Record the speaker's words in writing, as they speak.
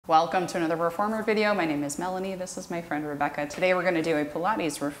Welcome to another reformer video. My name is Melanie. This is my friend Rebecca. Today we're going to do a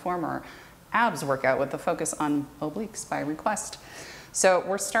Pilates reformer abs workout with a focus on obliques by request. So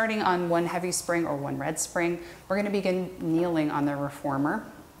we're starting on one heavy spring or one red spring. We're going to begin kneeling on the reformer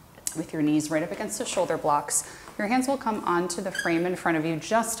with your knees right up against the shoulder blocks. Your hands will come onto the frame in front of you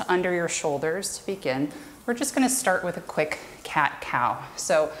just under your shoulders to begin. We're just going to start with a quick cat-cow.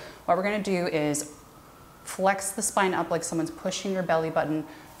 So what we're going to do is flex the spine up like someone's pushing your belly button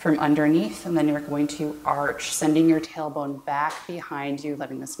from underneath, and then you're going to arch, sending your tailbone back behind you,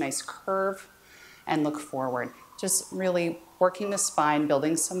 letting this nice curve, and look forward. Just really working the spine,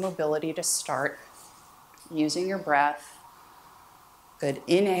 building some mobility to start, using your breath. Good,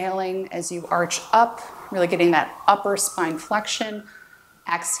 inhaling as you arch up, really getting that upper spine flexion.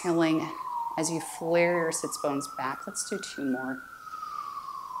 Exhaling as you flare your sits bones back. Let's do 2 more.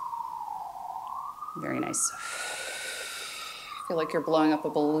 Very nice. Feel like you're blowing up a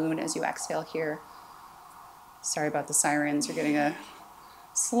balloon as you exhale here. Sorry about the sirens. You're getting a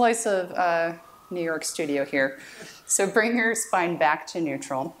slice of New York studio here. So bring your spine back to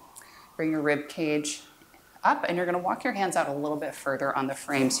neutral. Bring your rib cage up, and you're going to walk your hands out a little bit further on the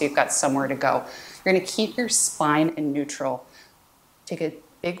frame so you've got somewhere to go. You're going to keep your spine in neutral. Take a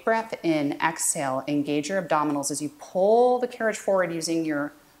big breath in, exhale, engage your abdominals as you pull the carriage forward using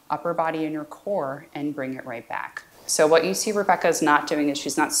your upper body and your core, and bring it right back. So what you see Rebecca is not doing is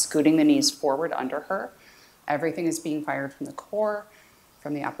she's not scooting the knees forward under her. Everything is being fired from the core,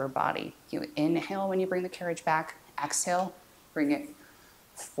 from the upper body. You inhale when you bring the carriage back, exhale, bring it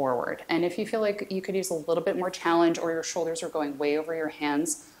forward. And if you feel like you could use a little bit more challenge or your shoulders are going way over your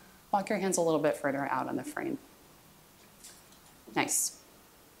hands, walk your hands a little bit further out on the frame. Nice.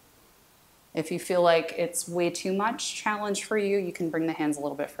 If you feel like it's way too much challenge for you, you can bring the hands a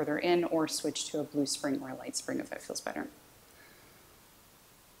little bit further in or switch to a blue spring or a light spring if it feels better.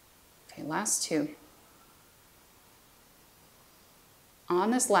 Okay, last 2.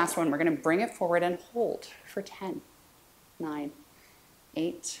 On this last one, we're going to bring it forward and hold for 10, 9,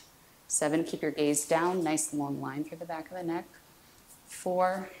 8, 7. Keep your gaze down, nice long line through the back of the neck.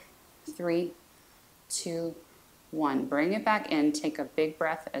 4, 3, 2, 1. Bring it back in, take a big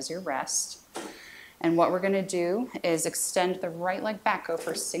breath as you rest. And what we're going to do is extend the right leg back, go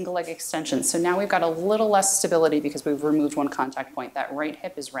for single leg extension. So now we've got a little less stability because we've removed one contact point. That right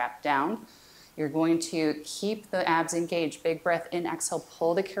hip is wrapped down. You're going to keep the abs engaged. Big breath in, exhale,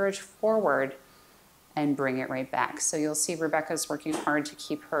 pull the carriage forward and bring it right back. So you'll see Rebecca's working hard to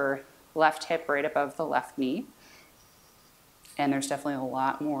keep her left hip right above the left knee. And there's definitely a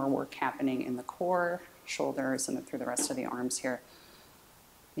lot more work happening in the core, shoulders, and through the rest of the arms here.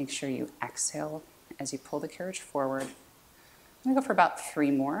 Make sure you exhale as you pull the carriage forward. I'm going to go for about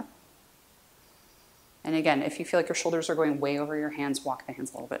 3 more. And again, if you feel like your shoulders are going way over your hands, walk the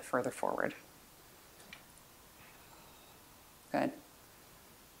hands a little bit further forward. Good.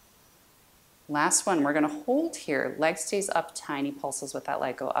 Last one, we're going to hold here. Leg stays up, tiny pulses with that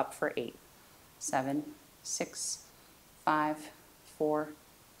leg. Go up for 8, 7, 6, 5, 4,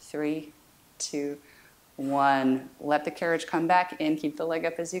 3, 2, 1. Let the carriage come back in. Keep the leg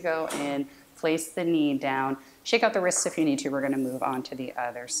up as you go in. Place the knee down. Shake out the wrists if you need to. We're going to move on to the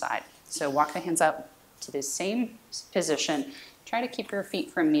other side. So walk the hands up to the same position. Try to keep your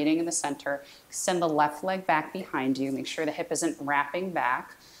feet from meeting in the center. Extend the left leg back behind you. Make sure the hip isn't wrapping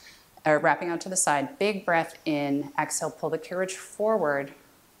back or wrapping out to the side. Big breath in. Exhale, pull the carriage forward.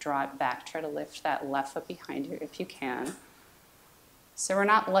 Draw it back. Try to lift that left foot behind you if you can. So we're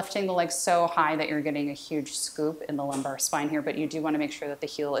not lifting the leg so high that you're getting a huge scoop in the lumbar spine here, but you do want to make sure that the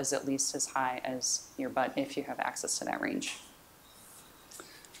heel is at least as high as your butt if you have access to that range.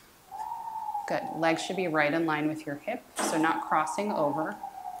 Good. Legs should be right in line with your hip, so not crossing over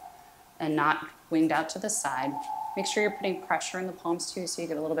and not winged out to the side. Make sure you're putting pressure in the palms too so you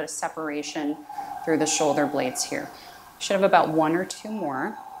get a little bit of separation through the shoulder blades here. You should have about 1 or 2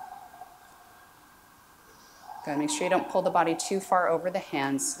 more. Good. Make sure you don't pull the body too far over the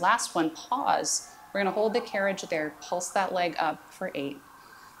hands. Last one, pause. We're going to hold the carriage there. Pulse that leg up for 8,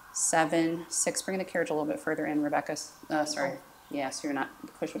 7, 6. Bring the carriage a little bit further in, Rebecca. Sorry. Yeah, so you're not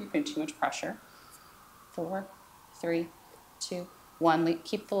putting too much pressure. 4, 3, 2, 1.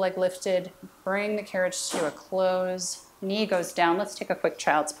 Keep the leg lifted. Bring the carriage to a close. Knee goes down. Let's take a quick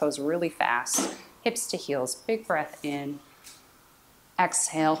child's pose really fast. Hips to heels. Big breath in.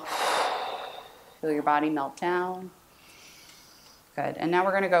 Exhale. Feel your body melt down. Good. And now we're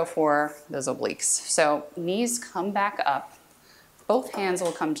going to go for those obliques. So knees come back up. Both hands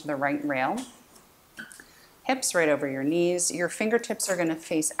will come to the right rail. Hips right over your knees. Your fingertips are going to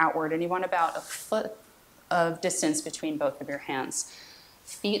face outward, and you want about a foot of distance between both of your hands.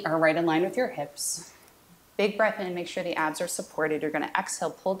 Feet are right in line with your hips. Big breath in, make sure the abs are supported. You're gonna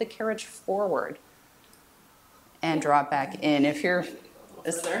exhale, pull the carriage forward and draw it back in. If you're,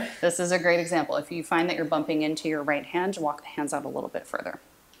 this is a great example. If you find that you're bumping into your right hand, walk the hands out a little bit further.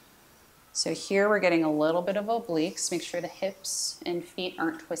 So here we're getting a little bit of obliques. Make sure the hips and feet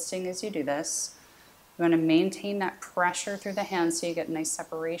aren't twisting as you do this. You want to maintain that pressure through the hands so you get nice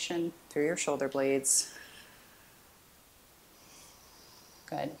separation through your shoulder blades.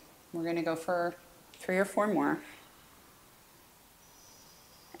 Good. We're going to go for 3 or 4 more.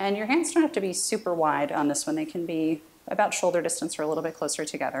 And your hands don't have to be super wide on this one. They can be about shoulder distance or a little bit closer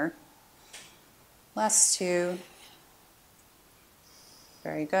together. Last 2.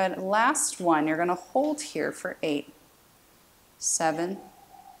 Very good. Last one, you're going to hold here for 8, 7,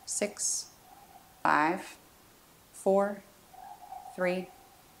 6, 5, 4, 3,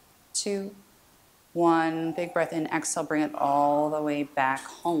 2, 1. Big breath in, exhale, bring it all the way back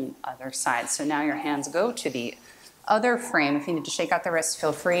home, other side. So now your hands go to the other frame. If you need to shake out the wrists,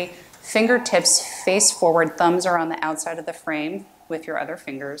 feel free. Fingertips face forward, thumbs are on the outside of the frame with your other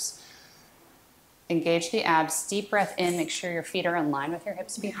fingers. Engage the abs, deep breath in, make sure your feet are in line with your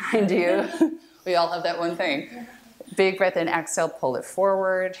hips behind you. We all have that one thing. Big breath in, exhale, pull it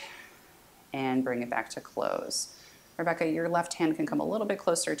forward and bring it back to close. Rebecca, your left hand can come a little bit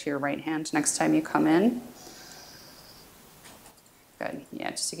closer to your right hand next time you come in. Good,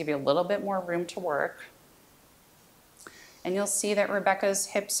 yeah, just to give you a little bit more room to work. And you'll see that Rebecca's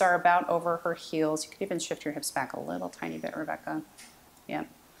hips are about over her heels. You could even shift your hips back a little tiny bit, Rebecca. Yeah.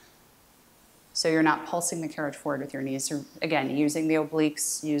 So you're not pulsing the carriage forward with your knees. You're, again, using the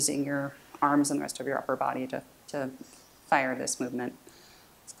obliques, using your arms and the rest of your upper body to fire this movement.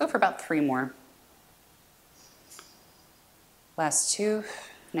 Let's go for about 3 more. Last 2,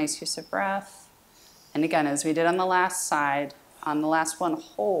 nice use of breath. And again, as we did on the last side, on the last one,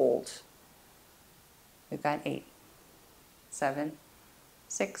 hold. We've got 8, 7,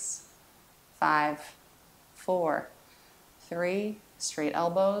 6, 5, 4, 3, straight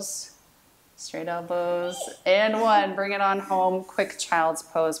elbows, and 1. Bring it on home, quick child's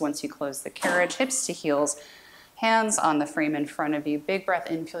pose once you close the carriage, hips to heels, hands on the frame in front of you. Big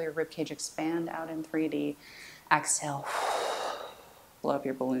breath in, feel your ribcage expand out in 3D. Exhale, blow up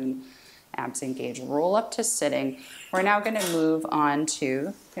your balloon, abs engage, roll up to sitting. We're now gonna move on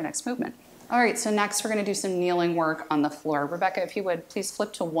to the next movement. All right, so next we're gonna do some kneeling work on the floor. Rebecca, if you would, please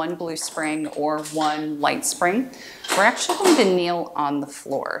flip to 1 blue spring or 1 light spring. We're actually going to kneel on the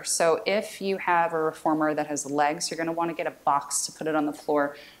floor. So if you have a reformer that has legs, you're gonna wanna get a box to put it on the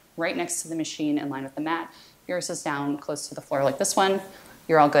floor right next to the machine in line with the mat. If yours is down close to the floor like this one,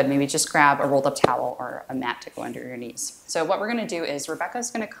 you're all good. Maybe just grab a rolled up towel or a mat to go under your knees. So what we're gonna do is Rebecca's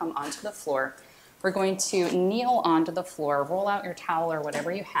gonna come onto the floor. We're going to kneel onto the floor, roll out your towel or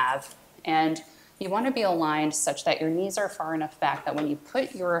whatever you have, and you want to be aligned such that your knees are far enough back that when you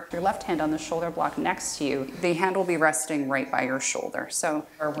put your left hand on the shoulder block next to you, the hand will be resting right by your shoulder. So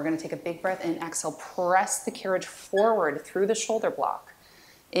we're going to take a big breath in, exhale, press the carriage forward through the shoulder block.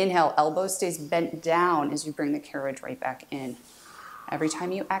 Inhale, elbow stays bent down as you bring the carriage right back in. Every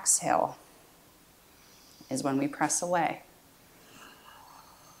time you exhale is when we press away.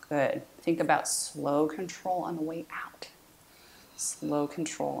 Good. Think about slow control on the way out. Slow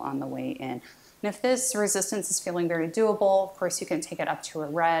control on the way in. And if this resistance is feeling very doable, of course you can take it up to a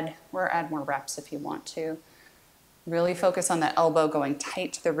red or add more reps if you want to. Really focus on that elbow going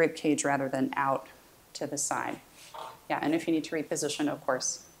tight to the rib cage rather than out to the side. Yeah, and if you need to reposition, of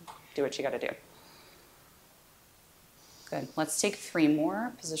course, do what you gotta do. Good, let's take 3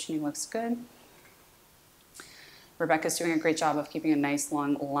 more. Positioning looks good. Rebecca's doing a great job of keeping a nice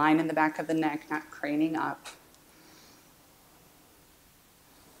long line in the back of the neck, not craning up.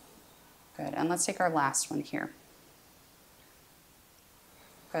 Good, and let's take our last one here.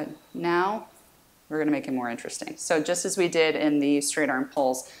 Good, now we're gonna make it more interesting. So just as we did in the straight arm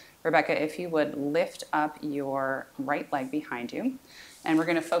pulls, Rebecca, if you would lift up your right leg behind you, and we're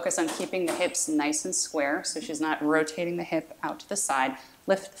gonna focus on keeping the hips nice and square, so she's not rotating the hip out to the side.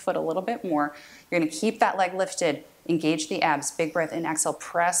 Lift the foot a little bit more. You're gonna keep that leg lifted, engage the abs, big breath in, exhale,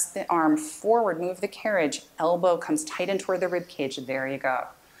 press the arm forward, move the carriage, elbow comes tight in toward the rib cage, there you go.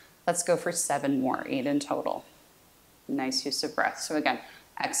 Let's go for 7 more, 8 in total. Nice use of breath. So again,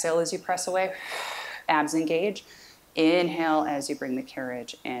 exhale as you press away, abs engage. Inhale as you bring the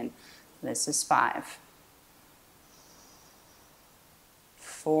carriage in. This is 5,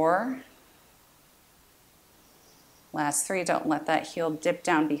 4. Last 3, don't let that heel dip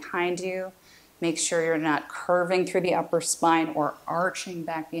down behind you. Make sure you're not curving through the upper spine or arching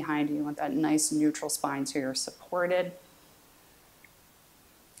back behind you. You want that nice neutral spine so you're supported.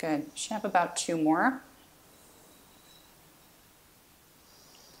 Good. Should have about 2 more.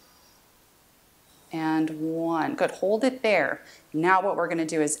 And 1. Good. Hold it there. Now what we're going to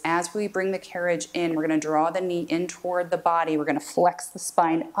do is as we bring the carriage in, we're going to draw the knee in toward the body. We're going to flex the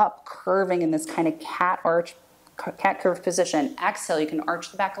spine up, curving in this kind of cat curve position. Exhale, you can arch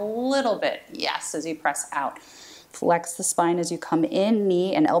the back a little bit. Yes, as you press out. Flex the spine as you come in,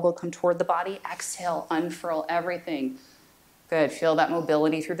 knee and elbow come toward the body. Exhale, unfurl everything. Good. Feel that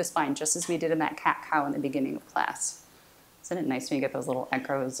mobility through the spine, just as we did in that cat-cow in the beginning of class. Isn't it nice when you get those little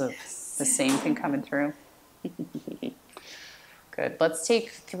echoes of the same thing coming through? Good. Let's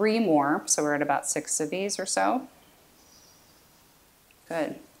take 3 more. So we're at about 6 of these or so.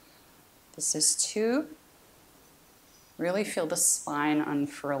 Good. This is 2. Really feel the spine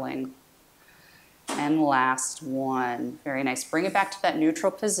unfurling. And last 1. Very nice. Bring it back to that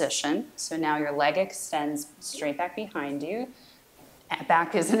neutral position. So now your leg extends straight back behind you.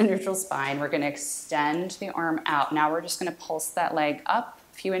 Back is in a neutral spine. We're going to extend the arm out. Now we're just going to pulse that leg up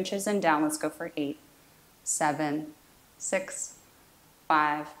a few inches and down. Let's go for 8, 7, 6,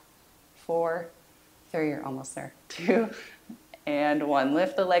 5, 4, 3. You're almost there. 2 and 1.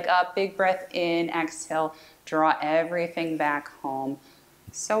 Lift the leg up. Big breath in. Exhale. Draw everything back home.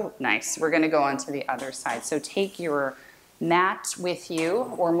 So nice. We're going to go on to the other side. So take your mat with you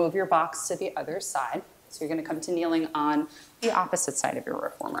or move your box to the other side. So you're going to come to kneeling on the opposite side of your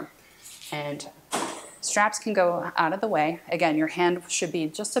reformer. And straps can go out of the way. Again, your hand should be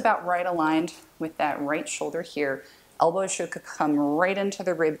just about right aligned with that right shoulder here. Elbows should come right into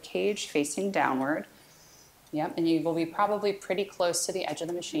the rib cage facing downward. Yep, and you will be probably pretty close to the edge of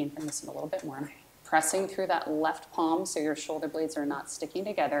the machine. Bring this in a little bit more. Pressing through that left palm so your shoulder blades are not sticking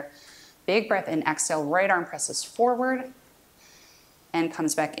together. Big breath in, exhale, right arm presses forward and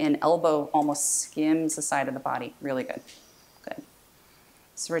comes back in. Elbow almost skims the side of the body. Really good. Good.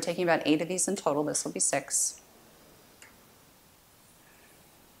 So we're taking about 8 of these in total. This will be 6.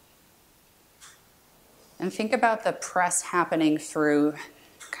 And think about the press happening through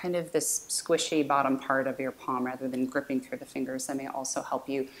kind of this squishy bottom part of your palm rather than gripping through the fingers. That may also help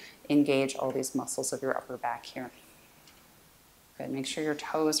you engage all these muscles of your upper back here. Good. Make sure your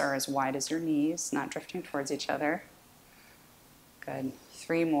toes are as wide as your knees, not drifting towards each other. Good.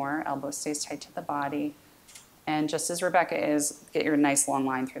 3 more. Elbow stays tight to the body. And just as Rebecca is, get your nice long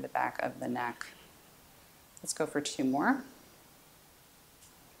line through the back of the neck. Let's go for 2 more.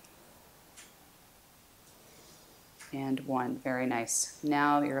 And 1. Very nice.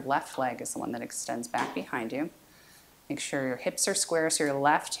 Now your left leg is the one that extends back behind you. Make sure your hips are square, so your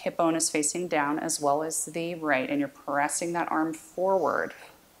left hip bone is facing down as well as the right, and you're pressing that arm forward.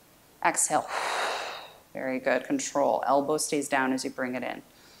 Exhale. Very good. Control. Elbow stays down as you bring it in.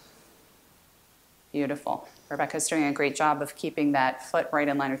 Beautiful. Rebecca's doing a great job of keeping that foot right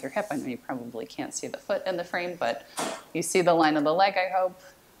in line with your hip. I know you probably can't see the foot in the frame, but you see the line of the leg, I hope.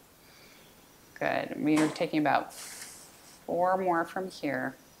 Good. We are taking about 4 more from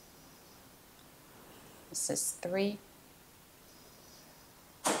here. This is 3.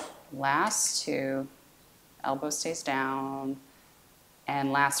 Last 2. Elbow stays down.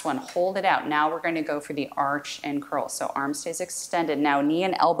 And last 1, hold it out. Now we're going to go for the arch and curl. So arm stays extended. Now knee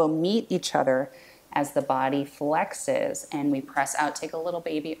and elbow meet each other as the body flexes. And we press out, take a little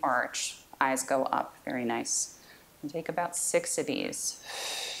baby arch. Eyes go up. Very nice. And take about 6 of these.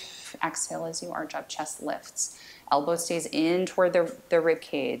 Exhale as you arch up, chest lifts. Elbow stays in toward the rib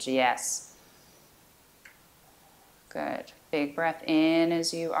cage. Yes. Good. Big breath in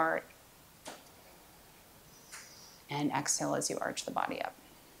as you arch. And exhale as you arch the body up.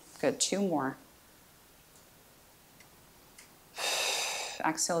 Good. 2 more.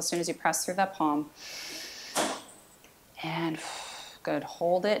 Exhale as soon as you press through that palm. And good.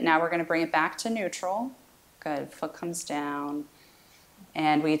 Hold it. Now we're going to bring it back to neutral. Good. Foot comes down.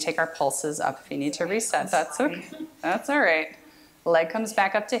 And we take our pulses up. If you need to reset, that's okay. That's all right. Leg comes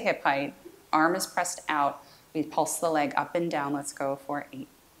back up to hip height. Arm is pressed out. We pulse the leg up and down. Let's go for 8,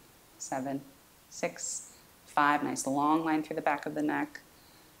 7, 6, 5. Nice long line through the back of the neck.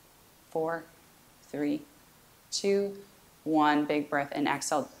 4, 3, 2, 1. Big breath in.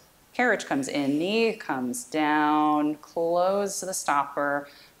 Exhale. Carriage comes in. Knee comes down. Close the stopper.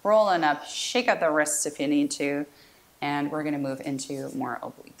 Rolling up. Shake out the wrists if you need to. And we're going to move into more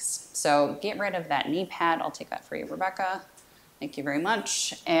obliques. So get rid of that knee pad. I'll take that for you, Rebecca. Thank you very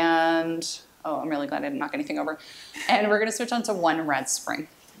much. And, oh, I'm really glad I didn't knock anything over. And we're going to switch on to 1 red spring.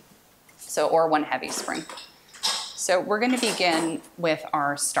 So, or 1 heavy spring. So we're going to begin with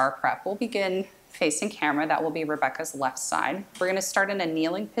our star prep. We'll begin facing camera. That will be Rebecca's left side. We're going to start in a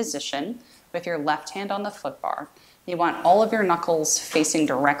kneeling position with your left hand on the foot bar. You want all of your knuckles facing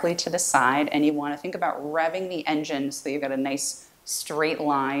directly to the side, and you want to think about revving the engine so you've got a nice straight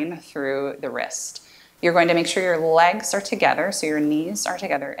line through the wrist. You're going to make sure your legs are together, so your knees are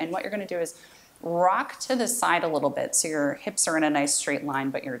together, and what you're going to do is rock to the side a little bit so your hips are in a nice straight line,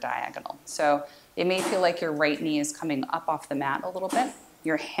 but you're diagonal. So it may feel like your right knee is coming up off the mat a little bit.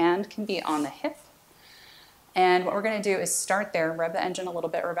 Your hand can be on the hip. And what we're going to do is start there, rev the engine a little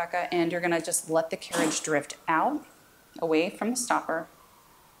bit, Rebecca, and you're going to just let the carriage drift out, away from the stopper,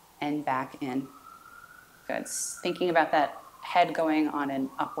 and back in. Good. Thinking about that head going on an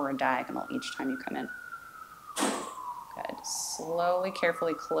upward diagonal each time you come in. Good. Slowly,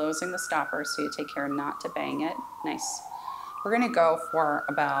 carefully closing the stopper so you take care not to bang it. Nice. We're going to go for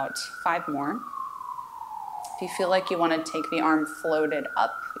about 5 more. If you feel like you want to take the arm floated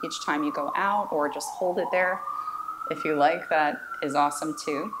up each time you go out, or just hold it there if you like, that is awesome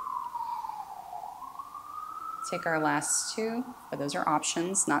too. Take our last 2, but those are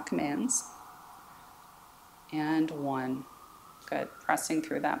options, not commands. And 1. Good. Pressing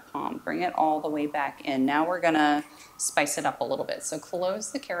through that palm. Bring it all the way back in. Now we're going to spice it up a little bit. So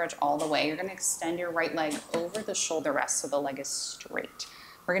close the carriage all the way. You're going to extend your right leg over the shoulder rest so the leg is straight.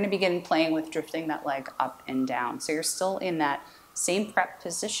 We're going to begin playing with drifting that leg up and down. So you're still in that same prep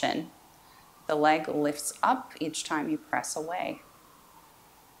position. The leg lifts up each time you press away.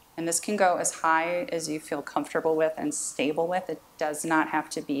 And this can go as high as you feel comfortable with and stable with. It does not have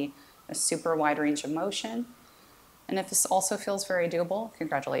to be a super wide range of motion. And if this also feels very doable,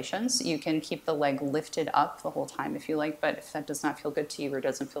 congratulations. You can keep the leg lifted up the whole time if you like, but if that does not feel good to you or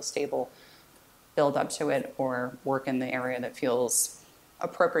doesn't feel stable, build up to it or work in the area that feels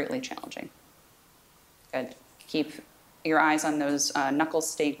appropriately challenging. Good. Keep your eyes on those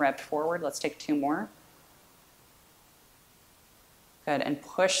knuckles staying revved forward. Let's take 2 more. Good. And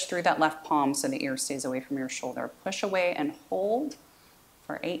push through that left palm so the ear stays away from your shoulder. Push away and hold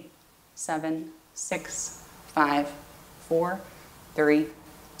for 8, 7, 6, 5, 4, 3,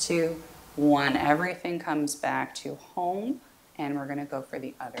 2, 1. Everything comes back to home, and we're going to go for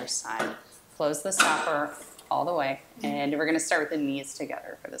the other side. Close the stopper all the way, and we're going to start with the knees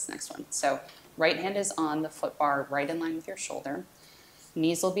together for this next one. So right hand is on the foot bar, right in line with your shoulder.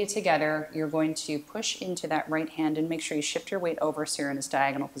 Knees will be together. You're going to push into that right hand and make sure you shift your weight over so you're in this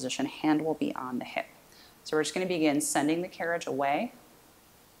diagonal position. Hand will be on the hip. So we're just going to begin sending the carriage away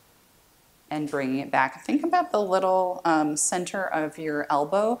and bringing it back. Think about the little center of your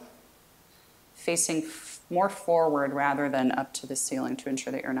elbow facing more forward rather than up to the ceiling to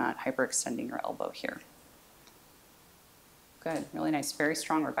ensure that you're not hyperextending your elbow here. Good, really nice, very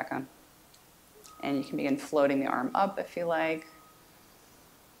strong, Rebecca. And you can begin floating the arm up if you like.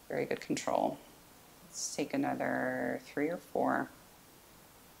 Very good control. Let's take another 3 or 4.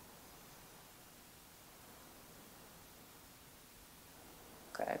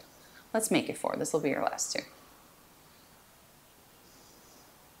 Good. Let's make it 4. This will be your last 2.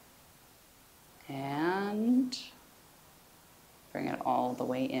 And bring it all the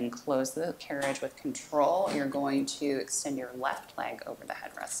way in. Close the carriage with control. You're going to extend your left leg over the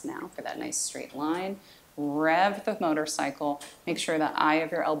headrest now for that nice straight line. Rev the motorcycle. Make sure the eye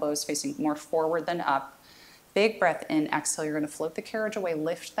of your elbow is facing more forward than up. Big breath in, exhale. You're going to float the carriage away,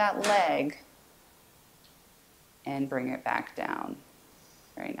 lift that leg, and bring it back down.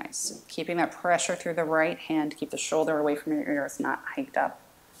 Very nice. Keeping that pressure through the right hand. Keep the shoulder away from your ear. It's not hiked up.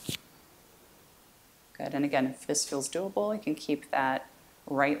 Good. And again, if this feels doable, you can keep that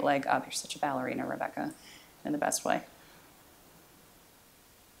right leg up. You're such a ballerina, Rebecca, in the best way.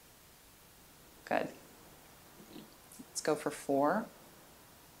 Good. Let's go for 4.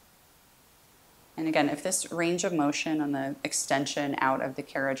 And again, if this range of motion on the extension out of the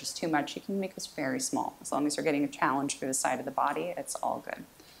carriage is too much, you can make this very small. As long as you're getting a challenge through the side of the body, it's all good.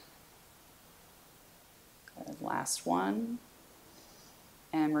 Good. Last one.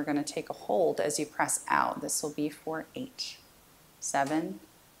 And we're going to take a hold as you press out. This will be for 8, 7,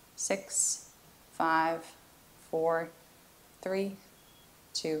 6, 5, 4, 3,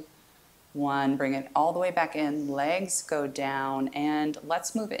 2, 1. Bring it all the way back in. Legs go down. And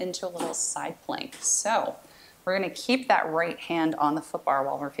let's move into a little side plank. So we're going to keep that right hand on the foot bar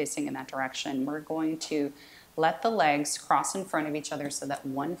while we're facing in that direction. We're going to let the legs cross in front of each other so that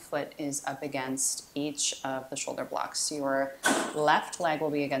one foot is up against each of the shoulder blocks. Your left leg will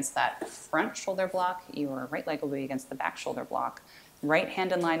be against that front shoulder block. Your right leg will be against the back shoulder block. Right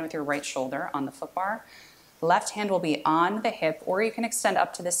hand in line with your right shoulder on the foot bar. Left hand will be on the hip, or you can extend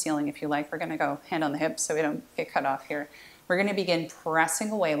up to the ceiling if you like. We're going to go hand on the hip so we don't get cut off here. We're going to begin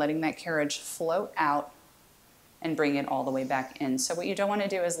pressing away, letting that carriage float out and bring it all the way back in. So what you don't want to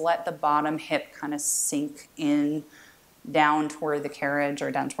do is let the bottom hip kind of sink in down toward the carriage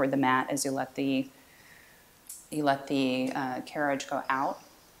or down toward the mat as you let the carriage go out.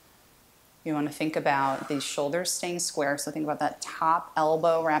 You want to think about the shoulders staying square, so think about that top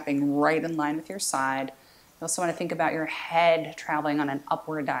elbow wrapping right in line with your side. You also want to think about your head traveling on an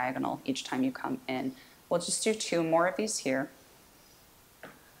upward diagonal each time you come in. We'll just do 2 more of these here.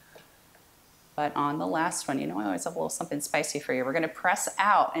 But on the last one, you know I always have a little something spicy for you. We're going to press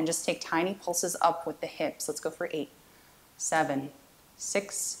out and just take tiny pulses up with the hips. Let's go for 8, 7,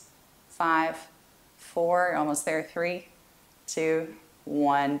 6, 5, 4, you're almost there, 3, 2,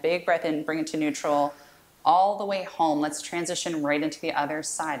 1. Big breath in, bring it to neutral. All the way home. Let's transition right into the other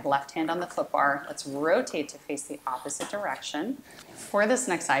side. Left hand on the foot bar. Let's rotate to face the opposite direction. For this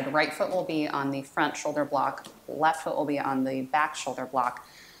next side, right foot will be on the front shoulder block. Left foot will be on the back shoulder block.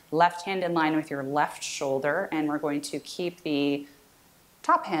 Left hand in line with your left shoulder, and we're going to keep the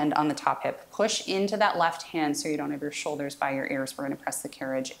top hand on the top hip. Push into that left hand so you don't have your shoulders by your ears. We're going to press the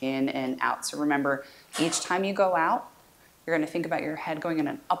carriage in and out. So remember, each time you go out, you're going to think about your head going in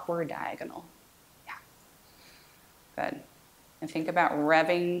an upward diagonal. Yeah. Good. And think about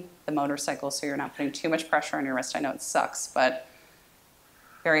revving the motorcycle so you're not putting too much pressure on your wrist. I know it sucks, but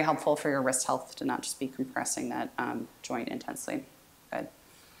very helpful for your wrist health to not just be compressing that joint intensely. Good.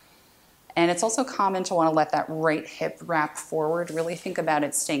 And it's also common to want to let that right hip wrap forward. Really think about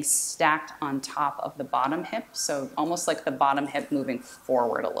it staying stacked on top of the bottom hip. So almost like the bottom hip moving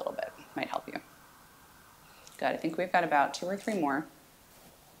forward a little bit might help you. Good. I think we've got about 2 or 3 more.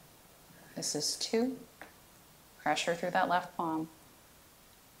 This is 2. Pressure through that left palm.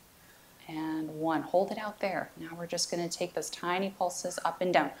 And 1. Hold it out there. Now we're just going to take those tiny pulses up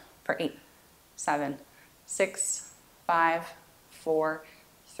and down for 8, 7, 6, 5, 4,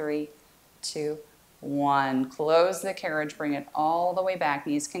 3, 2, 1. Close the carriage, bring it all the way back.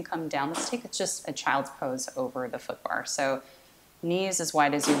 Knees can come down. Let's take just a child's pose over the foot bar. So knees as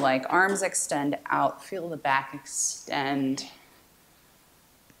wide as you like. Arms extend out. Feel the back extend.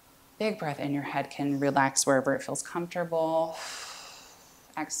 Big breath in. Your head can relax wherever it feels comfortable.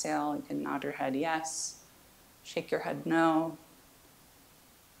 Exhale. You can nod your head yes. Shake your head no.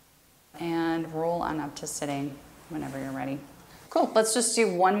 And roll on up to sitting whenever you're ready. Cool, let's just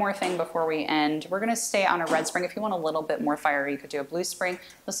do one more thing before we end. We're gonna stay on a red spring. If you want a little bit more fire, you could do a blue spring.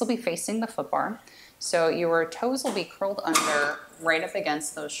 This will be facing the foot bar. So your toes will be curled under right up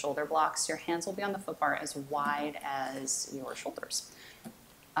against those shoulder blocks. Your hands will be on the foot bar as wide as your shoulders.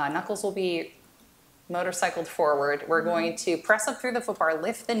 Knuckles will be motorcycled forward. We're going to press up through the foot bar,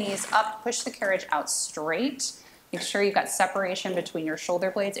 lift the knees up, push the carriage out straight. Make sure you've got separation between your shoulder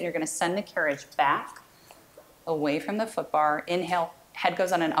blades, and you're gonna send the carriage back away from the foot bar. Inhale, head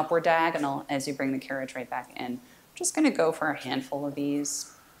goes on an upward diagonal as you bring the carriage right back in. I'm just going to go for a handful of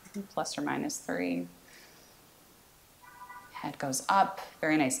these, plus or minus 3. Head goes up,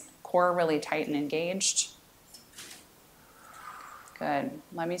 very nice. Core really tight and engaged. Good.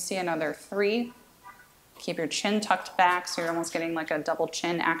 Let me see another 3. Keep your chin tucked back so you're almost getting like a double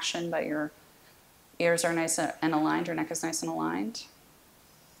chin action, but your ears are nice and aligned, your neck is nice and aligned.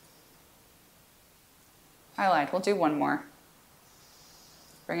 I lied. We'll do 1 more.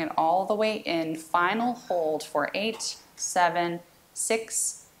 Bring it all the way in. Final hold for 8, 7,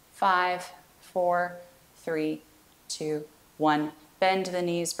 6, 5, 4, 3, 2, 1. Bend the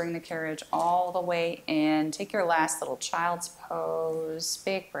knees. Bring the carriage all the way in. Take your last little child's pose.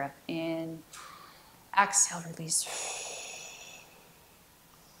 Big breath in. Exhale, release.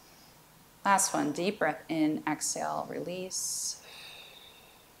 Last one. Deep breath in. Exhale, release.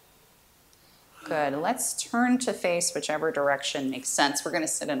 Good. Let's turn to face whichever direction makes sense. We're going to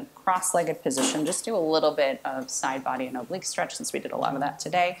sit in a cross-legged position. Just do a little bit of side body and oblique stretch since we did a lot of that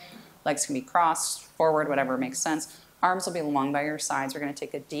today. Legs can be crossed, forward, whatever makes sense. Arms will be long by your sides. We're going to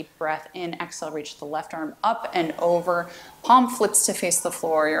take a deep breath in. Exhale, reach the left arm up and over. Palm flips to face the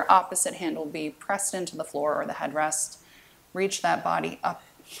floor. Your opposite hand will be pressed into the floor or the headrest. Reach that body up,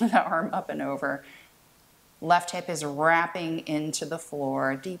 the arm up and over. Left hip is wrapping into the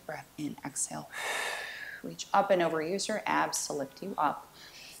floor. Deep breath in, exhale. Reach up and over. Use your abs to lift you up.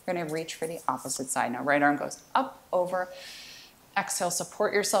 You're going to reach for the opposite side. Now, right arm goes up, over. Exhale,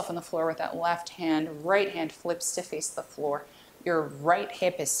 support yourself on the floor with that left hand. Right hand flips to face the floor. Your right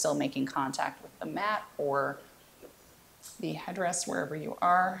hip is still making contact with the mat or the headrest, wherever you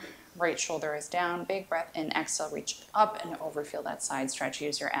are. Right shoulder is down. Big breath in, exhale. Reach up and over. Feel that side stretch.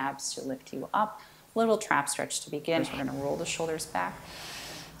 Use your abs to lift you up. Little trap stretch to begin. We're going to roll the shoulders back.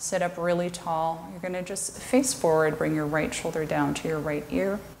 Sit up really tall. You're going to just face forward. Bring your right shoulder down to your right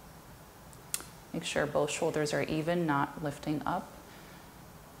ear. Make sure both shoulders are even, not lifting up.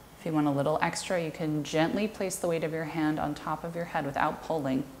 If you want a little extra, you can gently place the weight of your hand on top of your head without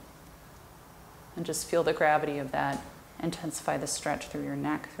pulling. And just feel the gravity of that. Intensify the stretch through your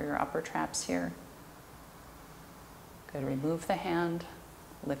neck, through your upper traps here. Good, remove the hand,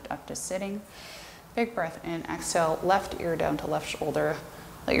 lift up to sitting. Big breath in, exhale, left ear down to left shoulder.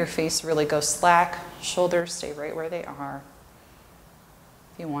 Let your face really go slack, shoulders stay right where they are.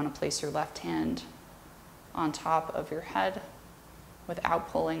 If you want to place your left hand on top of your head without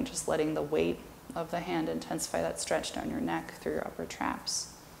pulling, just letting the weight of the hand intensify that stretch down your neck through your upper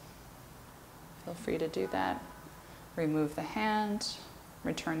traps. Feel free to do that. Remove the hand,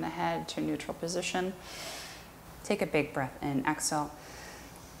 return the head to a neutral position. Take a big breath in, exhale.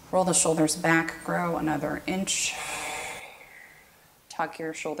 Roll the shoulders back, grow another inch. Tuck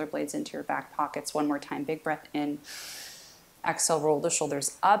your shoulder blades into your back pockets. One more time, big breath in. Exhale, roll the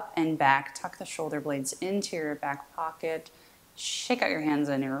shoulders up and back. Tuck the shoulder blades into your back pocket. Shake out your hands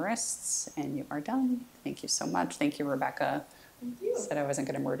and your wrists, and you are done. Thank you so much. Thank you, Rebecca. Thank you. Said I wasn't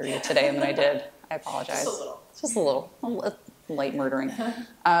going to murder you today, and then I did. I apologize. Just a little. Light murdering.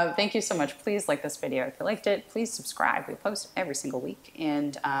 Thank you so much. Please like this video if you liked it. Please subscribe. We post every single week.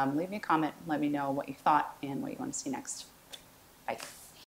 And leave me a comment. Let me know what you thought and what you want to see next. Bye.